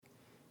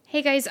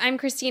Hey guys, I'm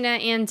Christina,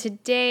 and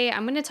today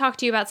I'm going to talk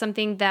to you about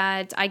something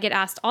that I get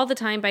asked all the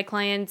time by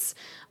clients,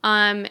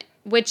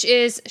 which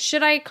is,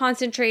 should I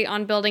concentrate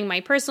on building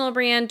my personal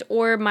brand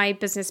or my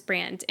business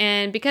brand?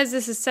 And because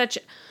this is such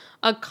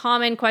a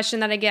common question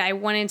that I get, I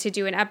wanted to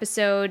do an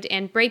episode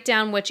and break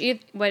down what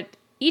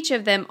each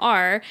of them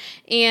are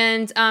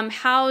and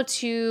how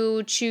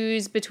to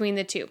choose between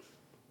the two.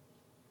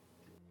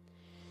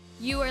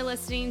 You are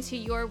listening to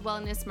Your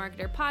Wellness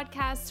Marketer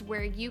podcast,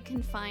 where you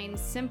can find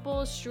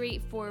simple,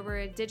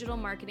 straightforward digital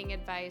marketing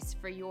advice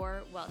for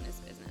your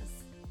wellness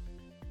business.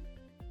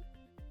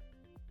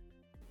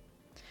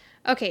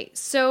 Okay,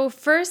 so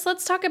first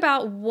let's talk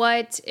about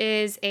what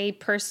is a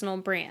personal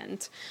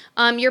brand.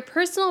 Your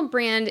personal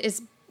brand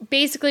is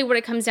basically what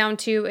it comes down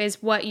to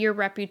is what your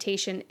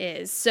reputation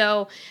is.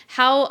 So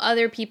how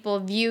other people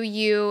view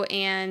you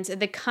and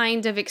the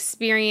kind of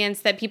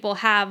experience that people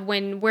have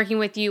when working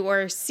with you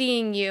or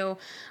seeing you.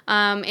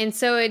 And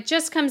so it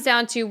just comes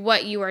down to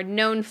what you are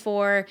known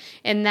for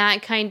and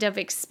that kind of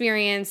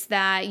experience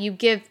that you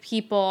give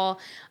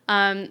people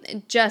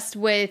just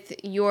with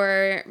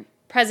your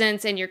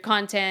presence and your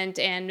content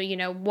and,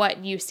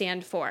 what you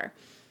stand for.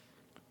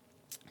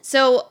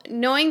 So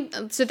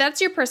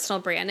that's your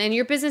personal brand, and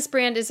your business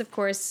brand is, of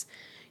course,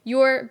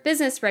 your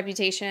business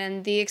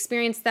reputation, the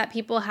experience that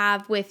people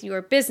have with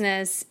your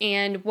business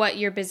and what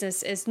your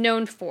business is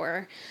known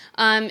for.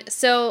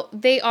 So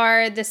they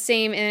are the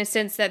same in a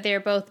sense that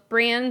they're both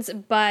brands,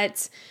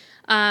 but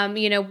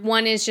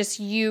one is just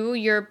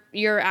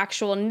your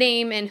actual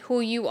name and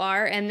who you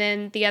are, and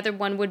then the other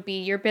one would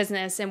be your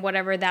business and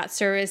whatever that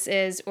service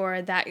is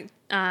or that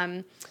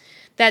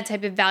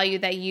type of value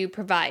that you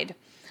provide.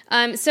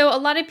 So a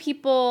lot of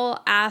people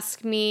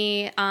ask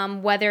me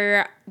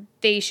whether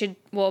they should,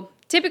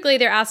 typically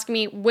they're asking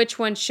me which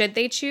one should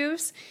they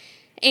choose.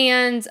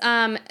 And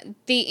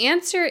the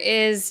answer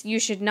is you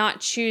should not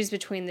choose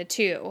between the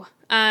two.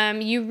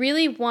 You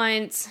really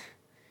want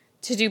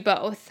to do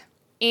both.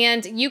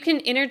 And you can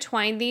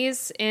intertwine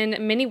these in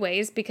many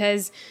ways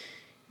because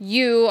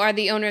you are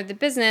the owner of the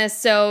business,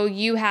 so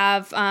you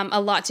have a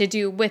lot to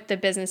do with the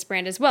business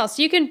brand as well.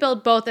 So you can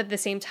build both at the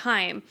same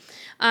time.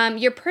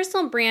 Your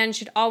personal brand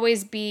should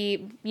always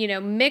be,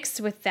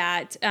 mixed with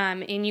that.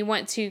 And you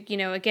want to,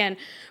 again,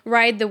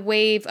 ride the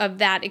wave of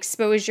that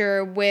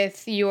exposure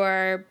with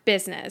your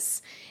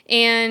business.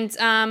 And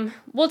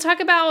we'll talk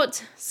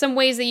about some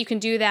ways that you can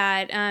do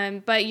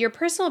that. But your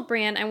personal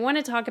brand, I want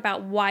to talk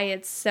about why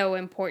it's so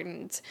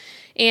important.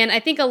 And I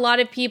think a lot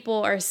of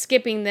people are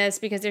skipping this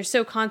because they're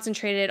so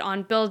concentrated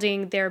on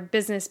building their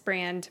business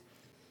brand.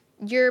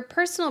 Your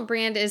personal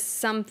brand is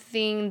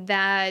something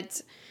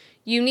that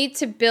you need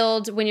to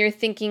build when you're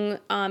thinking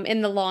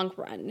in the long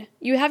run.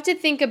 You have to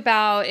think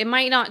about, it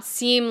might not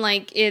seem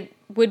like it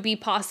would be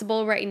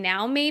possible right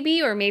now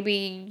maybe, or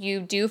maybe you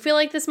do feel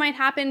like this might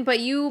happen, but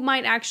you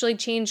might actually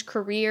change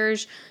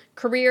careers,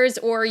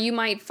 or you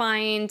might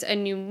find a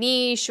new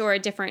niche or a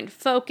different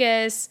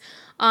focus.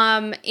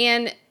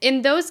 And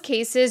in those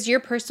cases, your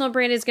personal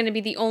brand is going to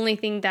be the only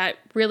thing that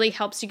really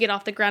helps you get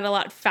off the ground a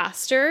lot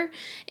faster.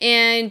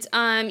 And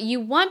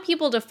you want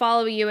people to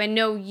follow you and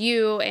know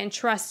you and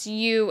trust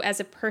you as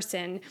a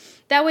person.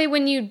 That way,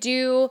 when you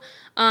do,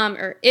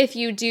 or if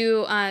you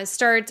do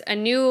start a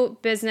new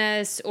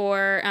business,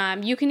 or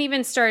you can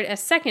even start a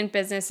second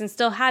business and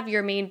still have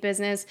your main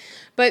business.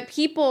 But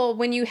people,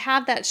 when you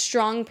have that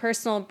strong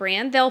personal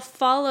brand, they'll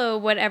follow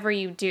whatever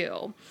you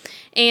do.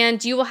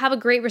 And you will have a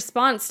great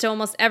response to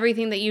almost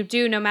everything that you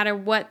do, no matter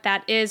what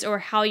that is or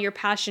how your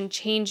passion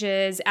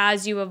changes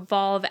as you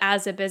evolve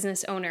as a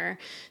business owner.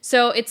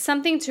 So it's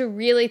something to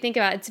really think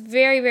about. It's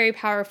very, very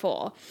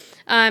powerful.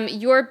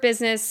 Your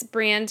business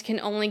brand can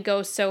only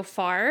go so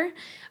far,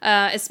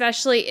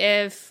 especially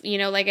if,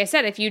 like I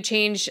said, if you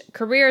change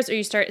careers or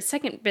you start a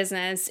second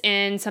business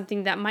in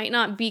something that might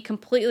not be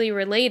completely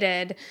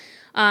related.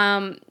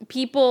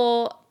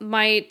 People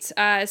might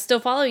still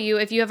follow you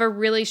if you have a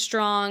really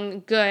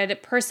strong, good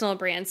personal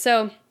brand.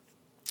 So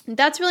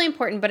that's really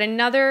important. But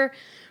another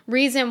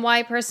reason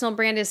why personal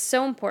brand is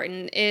so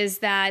important is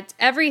that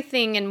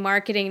everything in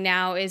marketing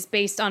now is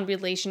based on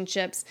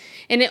relationships.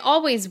 And it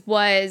always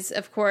was,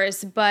 of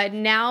course, but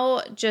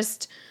now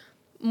just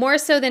more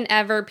so than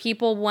ever,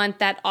 people want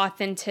that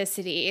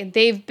authenticity.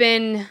 They've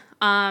been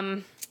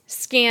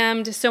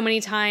scammed so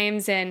many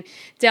times and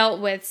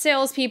dealt with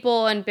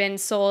salespeople and been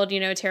sold,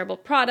 terrible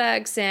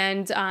products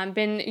and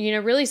been,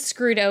 really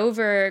screwed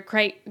over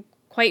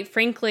quite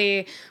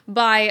frankly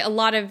by a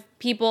lot of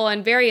people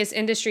in various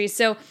industries.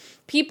 So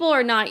people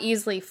are not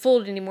easily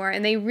fooled anymore,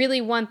 and they really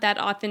want that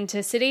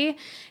authenticity.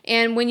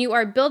 And when you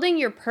are building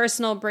your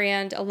personal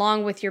brand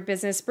along with your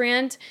business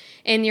brand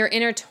and you're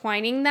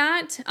intertwining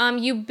that,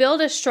 you build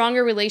a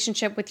stronger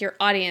relationship with your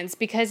audience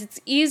because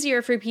it's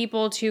easier for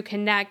people to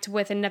connect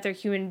with another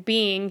human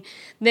being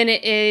than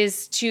it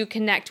is to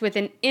connect with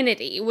an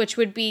entity, which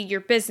would be your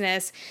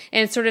business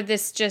and sort of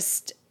this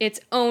just its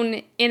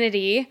own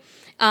entity.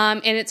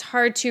 And it's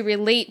hard to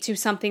relate to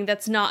something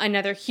that's not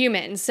another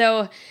human.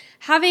 So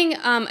having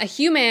a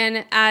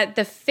human at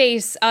the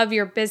face of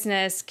your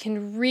business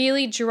can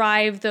really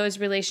drive those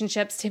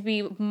relationships to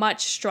be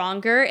much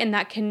stronger and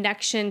that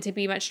connection to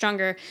be much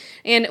stronger.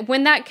 And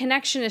when that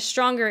connection is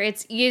stronger,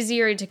 it's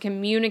easier to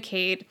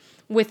communicate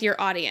with your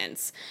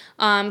audience,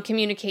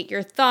 communicate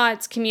your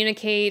thoughts,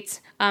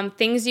 communicate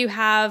things you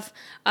have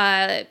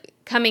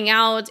coming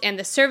out and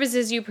the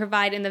services you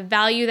provide and the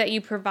value that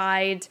you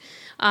provide.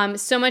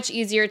 So much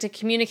easier to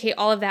communicate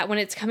all of that when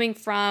it's coming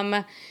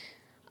from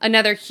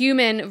another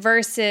human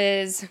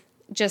versus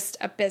just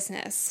a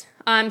business.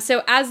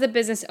 So as the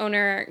business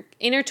owner,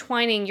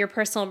 intertwining your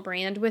personal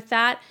brand with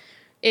that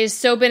is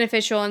so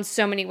beneficial in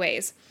so many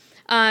ways.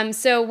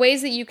 So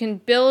ways that you can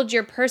build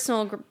your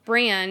personal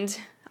brand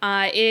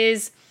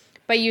is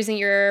by using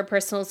your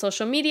personal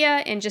social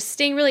media and just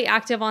staying really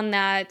active on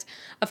that.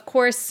 Of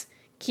course,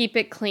 keep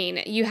it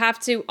clean. You have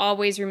to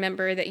always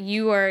remember that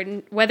you are,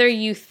 whether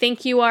you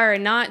think you are or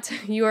not,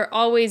 you are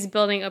always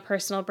building a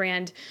personal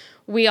brand.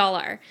 We all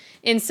are.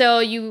 And so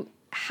you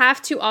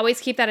have to always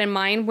keep that in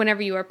mind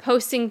whenever you are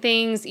posting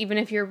things, even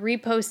if you're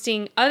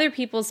reposting other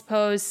people's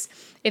posts.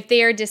 If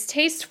they are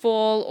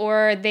distasteful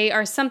or they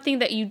are something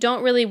that you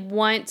don't really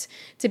want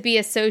to be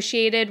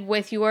associated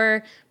with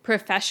your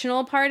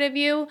professional part of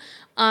you,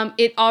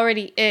 it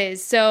already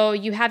is. So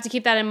you have to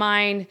keep that in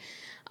mind.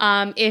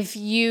 If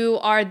you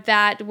are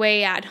that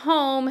way at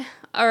home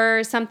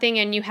or something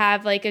and you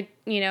have like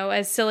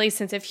a silly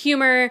sense of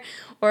humor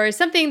or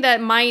something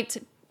that might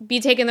be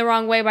taken the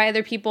wrong way by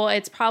other people,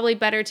 it's probably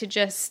better to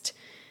just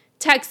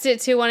text it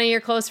to one of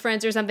your close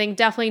friends or something.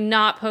 Definitely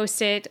not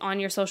post it on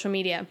your social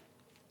media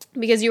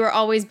because you are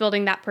always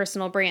building that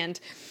personal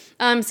brand.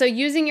 So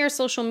using your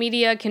social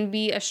media can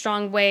be a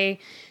strong way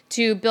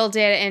to build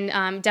it.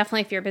 And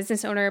definitely if you're a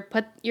business owner,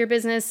 put your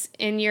business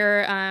in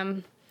your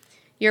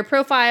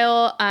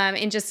profile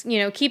and just,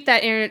 keep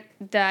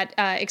that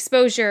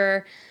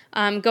exposure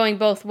going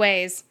both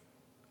ways.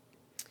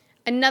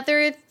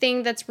 Another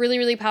thing that's really,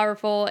 really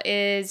powerful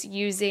is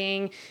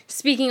using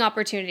speaking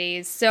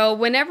opportunities. So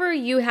whenever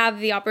you have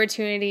the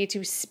opportunity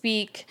to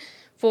speak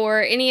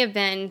for any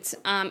event,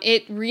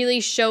 it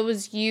really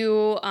shows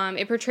you,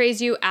 it portrays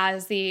you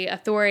as the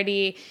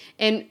authority,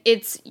 and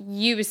it's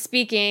you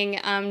speaking,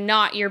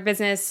 not your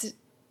business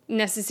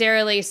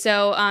necessarily.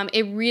 So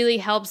it really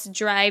helps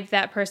drive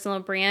that personal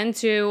brand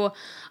to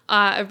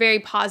a very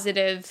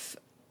positive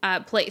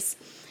place.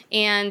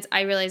 And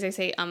I realize I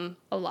say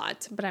a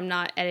lot, but I'm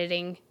not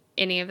editing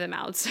any of them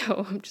out,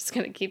 so I'm just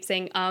going to keep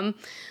saying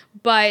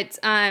But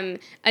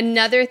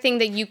another thing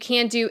that you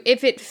can do,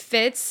 if it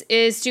fits,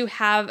 is to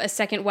have a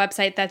second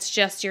website that's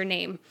just your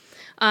name.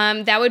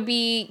 That would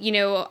be,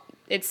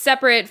 it's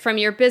separate from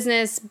your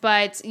business,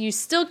 but you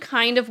still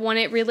kind of want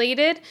it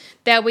related.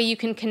 That way you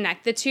can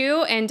connect the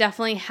two and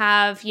definitely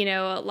have,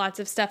 lots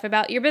of stuff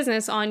about your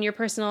business on your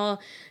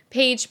personal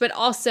page, but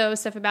also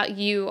stuff about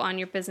you on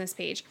your business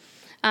page.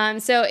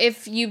 So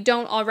if you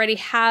don't already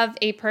have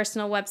a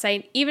personal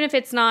website, even if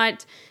it's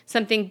not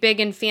something big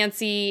and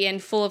fancy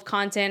and full of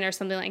content or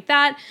something like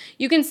that,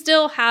 you can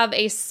still have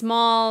a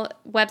small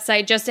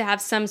website just to have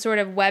some sort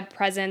of web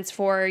presence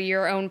for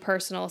your own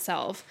personal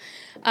self.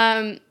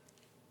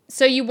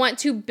 So you want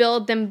to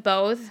build them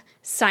both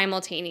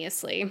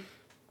simultaneously.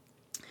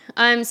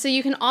 So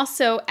you can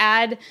also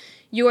add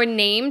your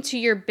name to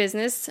your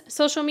business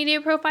social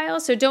media profile.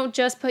 So don't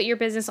just put your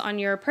business on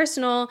your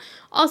personal,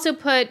 also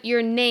put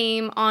your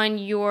name on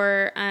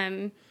your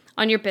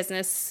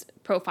business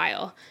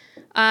profile.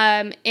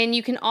 And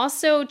you can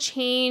also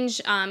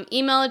change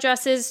email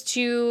addresses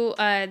to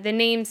the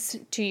names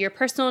to your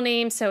personal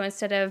name. So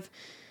instead of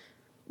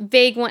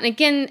vague one,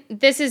 again,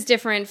 this is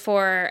different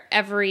for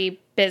every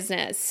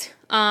business.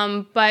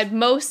 But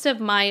most of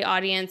my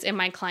audience and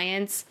my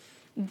clients,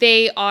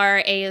 they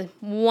are a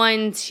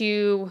 1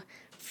 to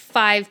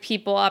 5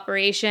 people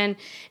operation.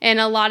 And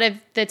a lot of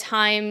the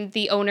time,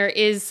 the owner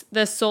is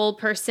the sole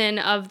person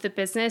of the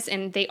business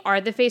and they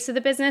are the face of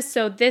the business.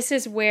 So this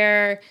is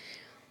where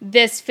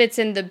this fits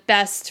in the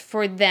best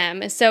for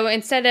them. So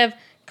instead of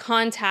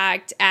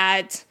contact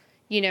at,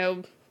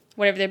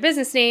 whatever their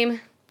business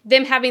name,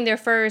 them having their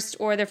first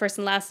or their first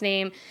and last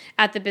name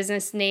at the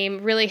business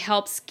name really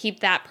helps keep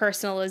that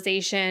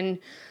personalization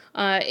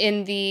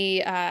in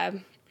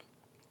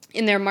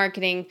their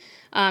marketing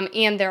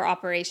and their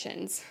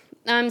operations.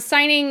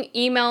 Signing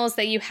emails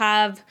that you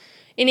have,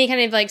 any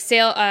kind of like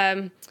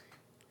sale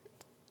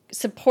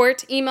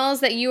support emails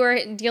that you are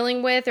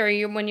dealing with, or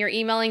when you're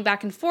emailing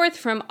back and forth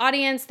from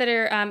audience that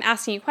are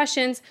asking you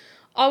questions,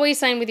 always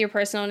sign with your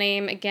personal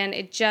name. Again,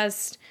 it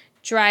just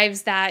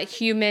drives that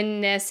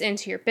humanness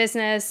into your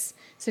business.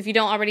 So if you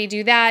don't already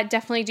do that,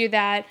 definitely do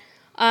that.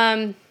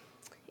 And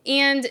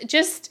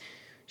just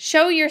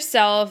show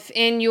yourself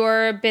in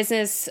your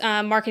business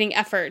marketing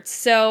efforts.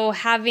 So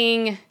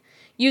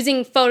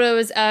using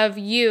photos of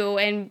you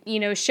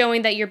and,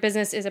 showing that your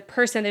business is a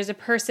person. There's a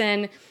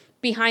person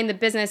behind the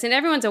business and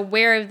everyone's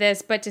aware of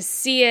this, but to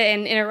see it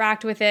and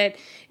interact with it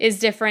is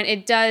different.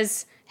 It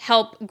does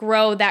help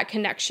grow that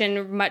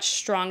connection much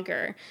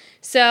stronger.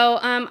 So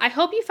I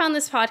hope you found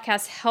this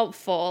podcast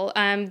helpful.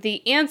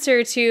 The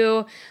answer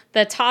to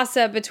the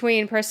toss-up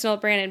between personal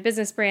brand and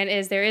business brand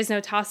is there is no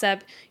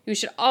toss-up. You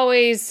should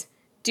always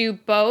do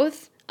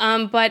both.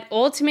 But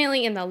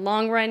ultimately, in the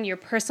long run, your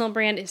personal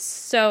brand is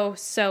so,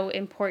 so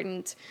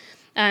important.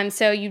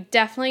 So you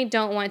definitely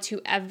don't want to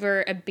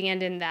ever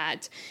abandon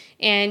that.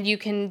 And you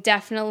can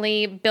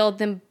definitely build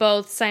them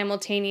both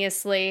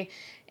simultaneously.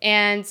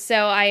 And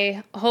so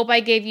I hope I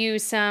gave you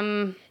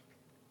some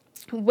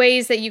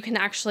ways that you can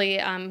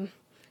actually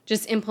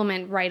just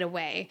implement right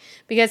away.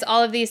 Because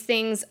all of these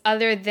things,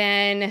 other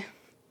than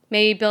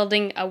maybe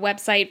building a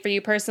website for you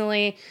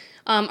personally,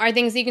 are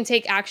things that you can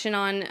take action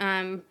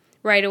on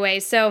right away.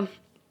 So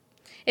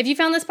if you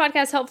found this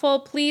podcast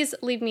helpful, please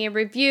leave me a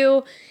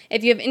review.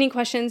 If you have any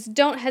questions,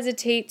 don't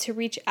hesitate to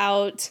reach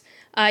out.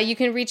 You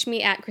can reach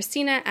me at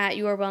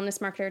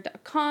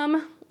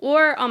Christina@yourwellnessmarketer.com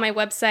or on my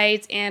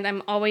website, and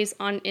I'm always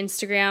on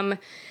Instagram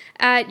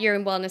at Your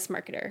Wellness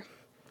Marketer.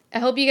 I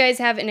hope you guys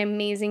have an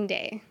amazing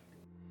day.